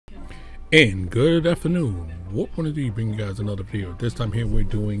And good afternoon, Warp103 bringing you guys another video. This time here we're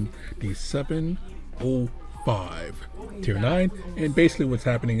doing the 705 tier 9, and basically what's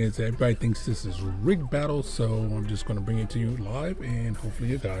happening is everybody thinks this is rigged battle, so I'm just going to bring it to you live and hopefully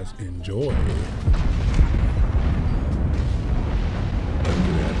you guys enjoy. I'm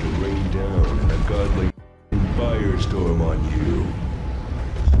gonna have to rain down a godly firestorm on you.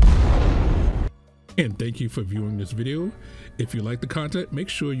 And thank you for viewing this video. If you like the content, make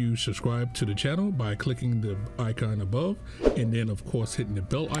sure you subscribe to the channel by clicking the icon above, and then of course hitting the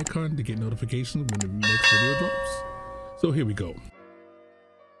bell icon to get notifications when the next video drops. So here we go.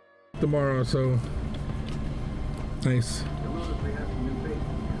 Tomorrow, so nice.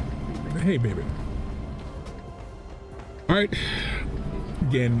 Hey baby. All right,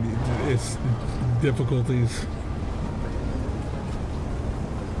 again, it's difficulties.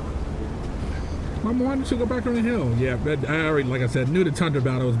 Mom wanted to go back on the hill. Yeah, but I already, like I said, knew the Tundra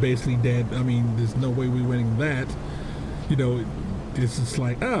battle was basically dead. I mean, there's no way we winning that. You know, it's just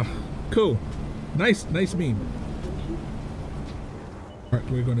like, ah, cool. Nice meme. All right,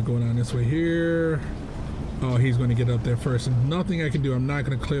 we're gonna go down this way here. Oh, he's gonna get up there first. And nothing I can do. I'm not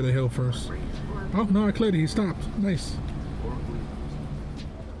gonna clear the hill first. Oh, no, I cleared it. He stopped. Nice.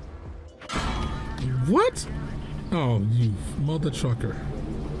 What? Oh, you mother trucker.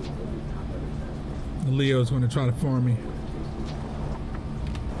 Leo's going to try to farm me.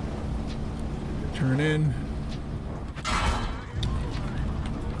 Turn in.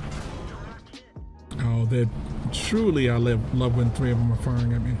 Oh, they're truly, I love when three of them are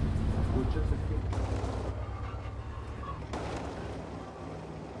firing at me.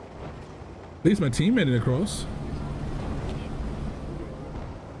 At least my team made it across.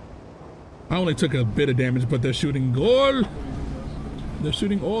 I only took a bit of damage, but they're shooting goal. They're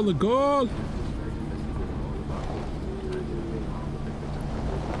shooting all the goal.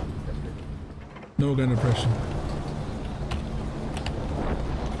 No gun depression.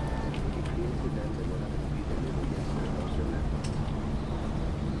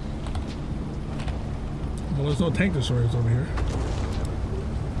 Well, there's no tank destroyers over here.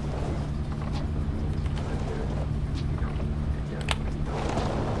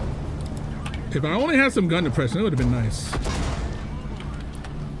 If I only had some gun depression, it would have been nice.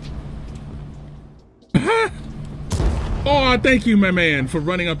 Oh, thank you, my man, for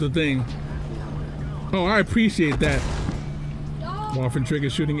running up the thing. Oh, I appreciate that. Warp103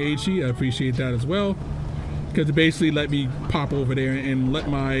 shooting HE, I appreciate that as well. Because it basically let me pop over there and let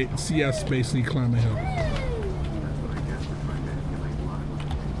my CS basically climb the hill.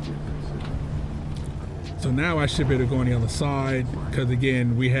 So now I should be able to go on the other side, because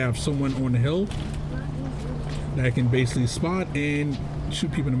again, we have someone on the hill that can basically spot and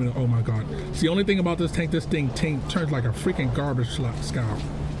shoot people in the middle. Oh my god. See, the only thing about this tank turns like a freaking garbage scout.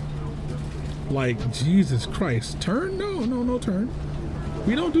 Like, Jesus Christ. Turn? No turn.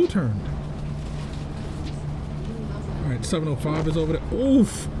 We don't do turn. Alright, 705 is over there.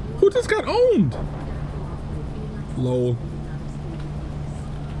 Oof! Who just got owned? Lol.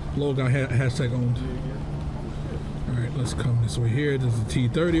 Lol got hashtag owned. Alright, let's come this way here. There's a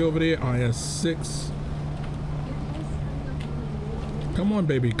T-30 over there. IS-6. Come on,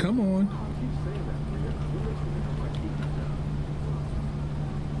 baby. Come on.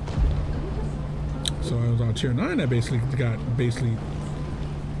 So it was our tier 9 that basically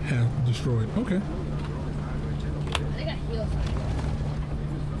had destroyed. Okay.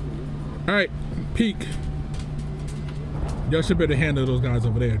 Alright, peek. Y'all should better handle those guys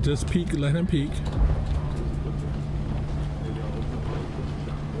over there. Just peek, let him peek.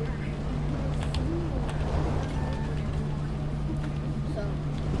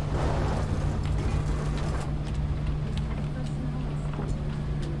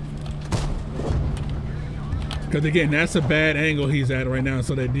 Because again, that's a bad angle he's at right now.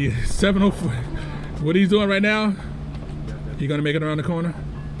 So that the 704, what he's doing right now, he gonna make it around the corner?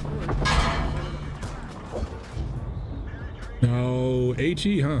 No,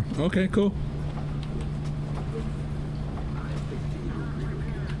 HE, huh? Okay, cool.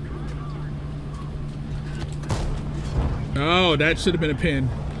 Oh, that should have been a pin.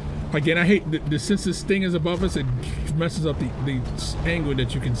 Again, I hate since this thing is above us, it messes up the angle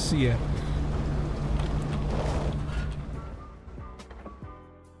that you can see at.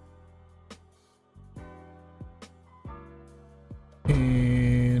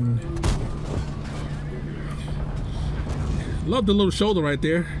 And love the little shoulder right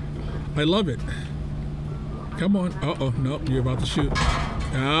there. I love it. Come on. Uh-oh, nope, you're about to shoot.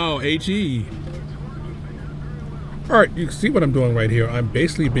 Oh, HE. Alright, you can see what I'm doing right here. I'm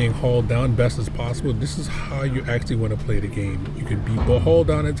basically being hauled down best as possible. This is how you actually want to play the game. You can be hauled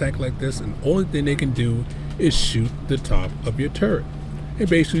down in a tank like this, and the only thing they can do is shoot the top of your turret. And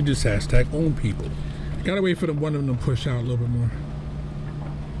basically just hashtag own people. I gotta wait for one of them to push out a little bit more.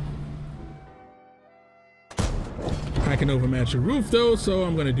 I can overmatch your roof though, so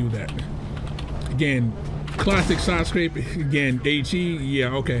I'm gonna do that. Again, classic side scrape. Again, HE.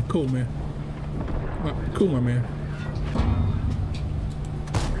 Yeah, okay, cool, man. Cool, my man.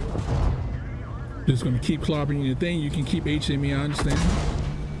 Just gonna keep clobbering your thing. You can keep HE me, I understand.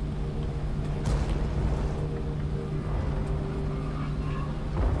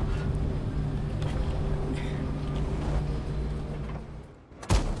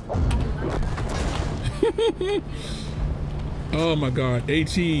 Oh my god,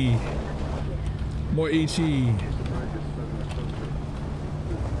 HE. More HE.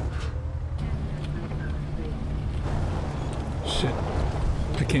 Shit.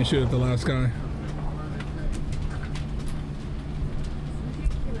 I can't shoot at the last guy.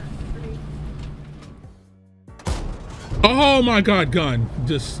 Oh my god, gun.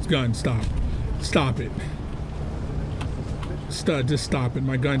 Just gun, stop. Stop it. Just stop it.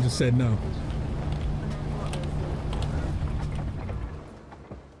 My gun just said no.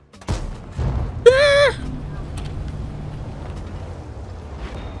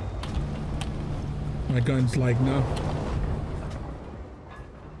 My gun's like, no.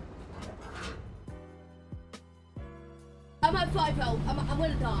 I'm at 5 health. I'm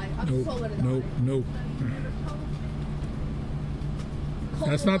gonna die. I'm so gonna die. Nope.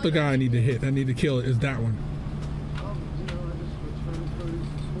 That's not the guy I need to hit. I need to kill it. Is that one.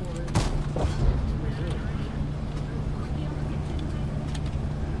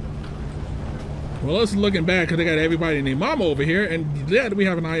 Well, let's looking back because they got everybody named Mama over here, and yeah, we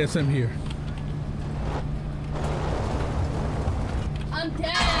have an ISM here. I'm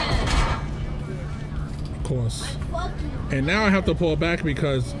dead. Of course. And now I have to pull back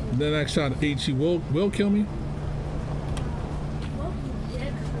because the next shot at HE will kill me.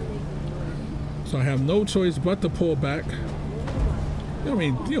 So I have no choice but to pull back. I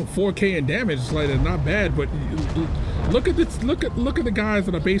mean, 4K in damage is like not bad, but look at this. Look at the guys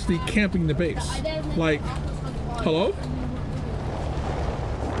that are basically camping the base. Like, hello?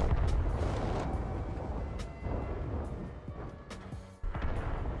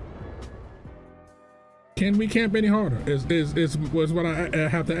 Can we camp any harder? Was what I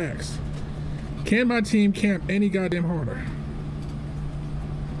have to ask. Can my team camp any goddamn harder?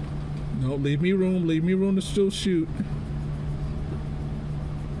 No, leave me room. Leave me room to still shoot.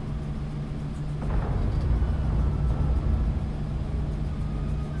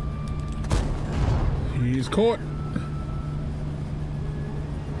 He's caught.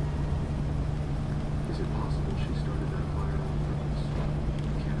 Is it possible she started that fire on purpose?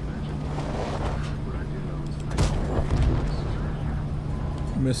 Can't imagine. What I do know is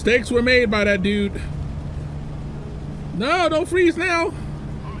that Mistakes were made by that dude. No, don't freeze now.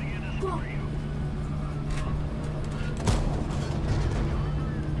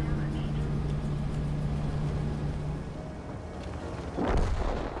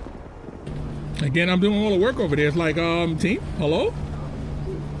 Again, I'm doing all the work over there. It's like, team, hello?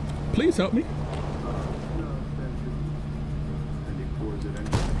 Please help me.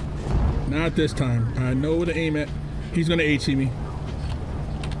 Not this time. I know where to aim at. He's gonna HE me.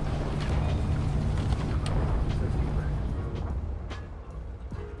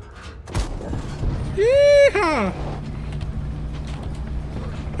 Yeehaw!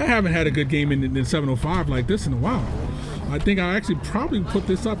 I haven't had a good game in 705 like this in a while. I think I actually probably put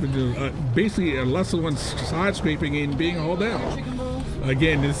this up into basically a lesser one side scraping and being hauled down.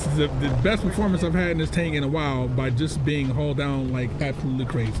 Again, this is the best performance I've had in this tank in a while by just being hauled down like absolutely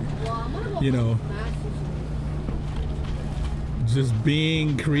crazy. Just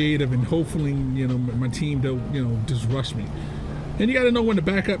being creative and hopefully, my team don't, just rush me. And you got to know when to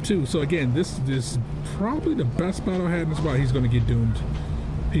back up too. So again, this is probably the best battle I had in this battle. He's going to get doomed.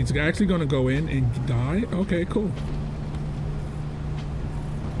 He's actually going to go in and die. Okay, cool.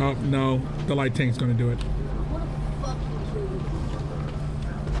 Oh, no. The light tank's going to do it.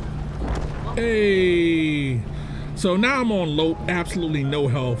 Hey. So now I'm on low, absolutely no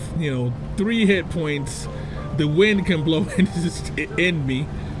health. 3 hit points. The wind can blow and just end me.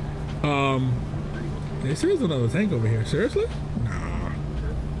 There's another tank over here. Seriously? Nah.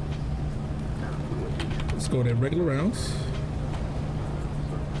 Let's go to regular rounds.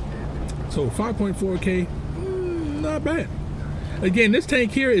 So 5.4K, not bad. Again, this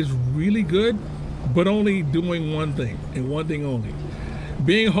tank here is really good, but only doing one thing, and one thing only.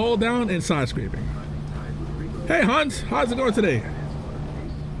 Being hauled down and side scraping. Hey Hans, how's it going today?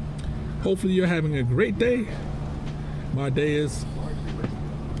 Hopefully you're having a great day. My day is,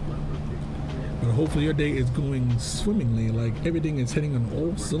 but hopefully your day is going swimmingly, like everything is hitting on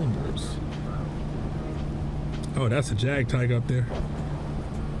all cylinders. Oh, that's a jag tiger up there.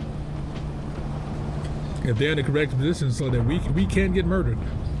 If they're in the correct position so that we can't get murdered.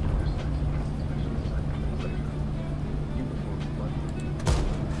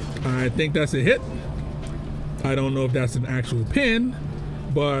 I think that's a hit. I don't know if that's an actual pin,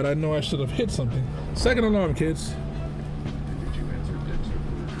 but I know I should have hit something. Second alarm, kids.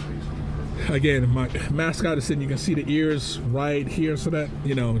 Again, my mascot is sitting, you can see the ears right here, so that,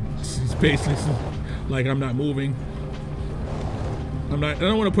 you know, it's basically like I'm not moving. I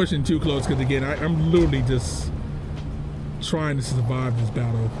don't want to push in too close because again, I'm literally just trying to survive this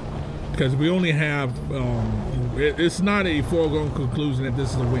battle because we only have, it's not a foregone conclusion that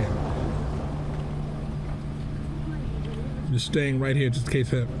this is a win. Just staying right here just in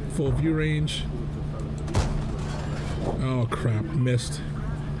case I have full view range. Oh crap, missed.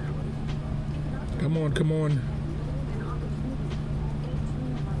 Come on, come on.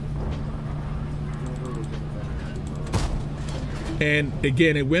 And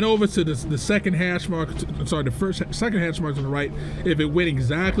again, it went over to the second hash mark. Sorry, the second hash mark on the right. If it went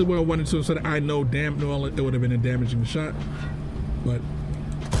exactly where I wanted to, so that I know damn well it would have been a damaging shot. But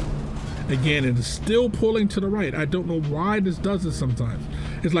again, it is still pulling to the right. I don't know why this does this sometimes.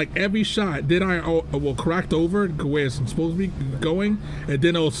 It's like every shot, then I will crack over where it's supposed to be going, and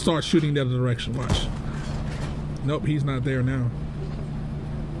then it'll start shooting the other direction. Watch. Nope, he's not there now.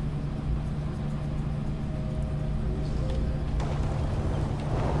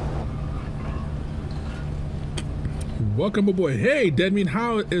 Welcome aboard. Hey, Deadmeat,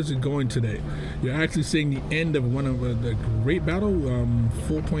 how is it going today? You're actually seeing the end of one of the great battle.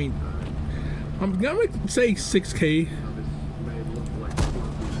 I'm gonna say 6K.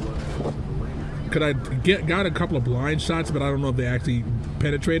 Could I got a couple of blind shots, but I don't know if they actually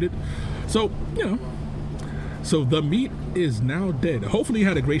penetrated. So, you know. So the meat is now dead. Hopefully you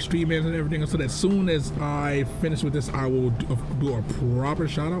had a great stream and everything, so that as soon as I finish with this, I will do a proper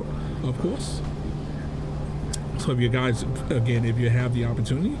shout out, of course. So if you guys, again, if you have the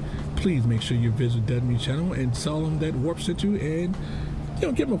opportunity, please make sure you visit Deadmeat channel and tell them that Warp sent you, and you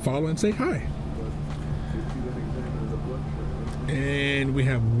know, give them a follow and say hi. And we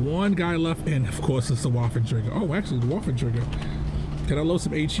have one guy left, and of course it's the Warp103 trigger. Oh, actually the Warp103 trigger. Can I load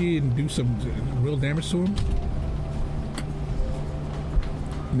some HE and do some real damage to him?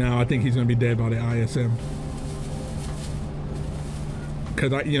 No, I think he's gonna be dead by the ISM.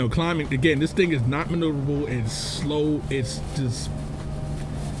 Because you know, climbing again, this thing is not maneuverable. It's slow. It's just,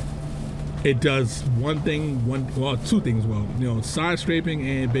 it does one thing, well, two things. Well, you know, side scraping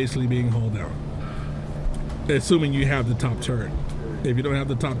and basically being hauled down. Assuming you have the top turret. If you don't have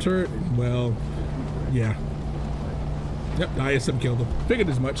the top turret, well, yeah. Yep, the ISM killed him. Figured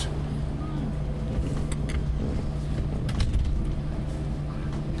as much.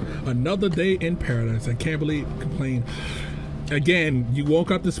 Another day in paradise. I can't believe, complain. Again, you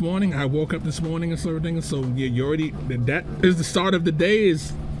woke up this morning. I woke up this morning and everything. So you already, that is the start of the day.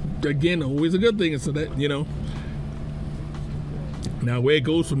 Is again always a good thing. So that, you know. Now where it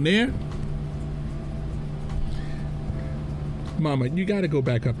goes from there, Mama, you got to go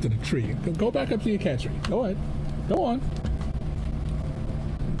back up to the tree. Go back up to your cat tree. Go ahead. Go on.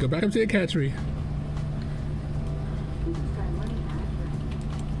 Go back up to your cat tree.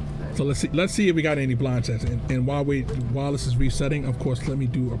 So let's see if we got any blind shots. And while this is resetting, of course, let me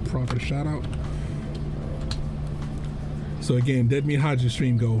do a proper shout out. So again, Deadmeat, how'd your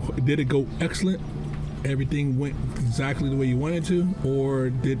stream go? Did it go excellent? Everything went exactly the way you wanted to,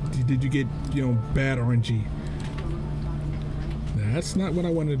 or did you get, you know, bad RNG? That's not what I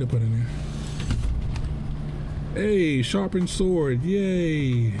wanted to put in there. Hey, sharpened sword,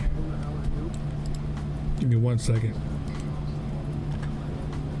 yay! Give me 1 second.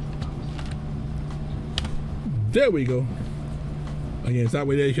 There we go. Again, it's that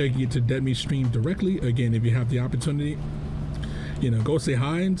way that you can get to Deadmeat stream directly. Again, if you have the opportunity, you know, go say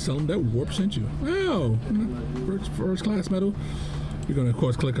hi and tell them that Warp sent you. Oh, first class medal. You're gonna, of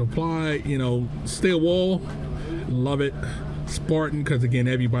course, click apply. You know, stay a wall. Love it. Spartan, because again,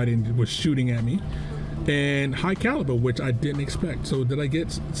 everybody was shooting at me. And high caliber, which I didn't expect. So did I get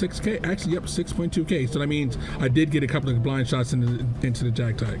 6K? Actually, yep, 6.2K. So that means I did get a couple of blind shots into the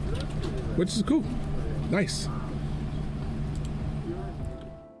jag tag, which is cool. Nice.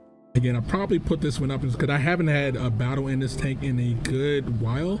 Again, I probably put this one up because I haven't had a battle in this tank in a good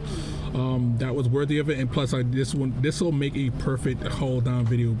while that was worthy of it. And plus, this will make a perfect hull down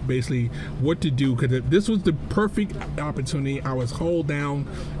video, basically what to do, because this was the perfect opportunity. I was hull down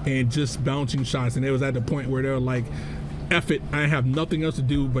and just bouncing shots, and it was at the point where they were like, F it, I have nothing else to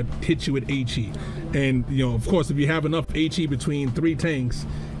do but hit you with HE. And you know, of course, if you have enough HE between 3 tanks,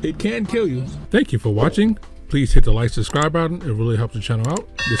 it can kill you. Thank you for watching. Please hit the like, subscribe button. It really helps the channel out.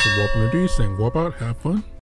 This is Warp103 saying warp out, have fun.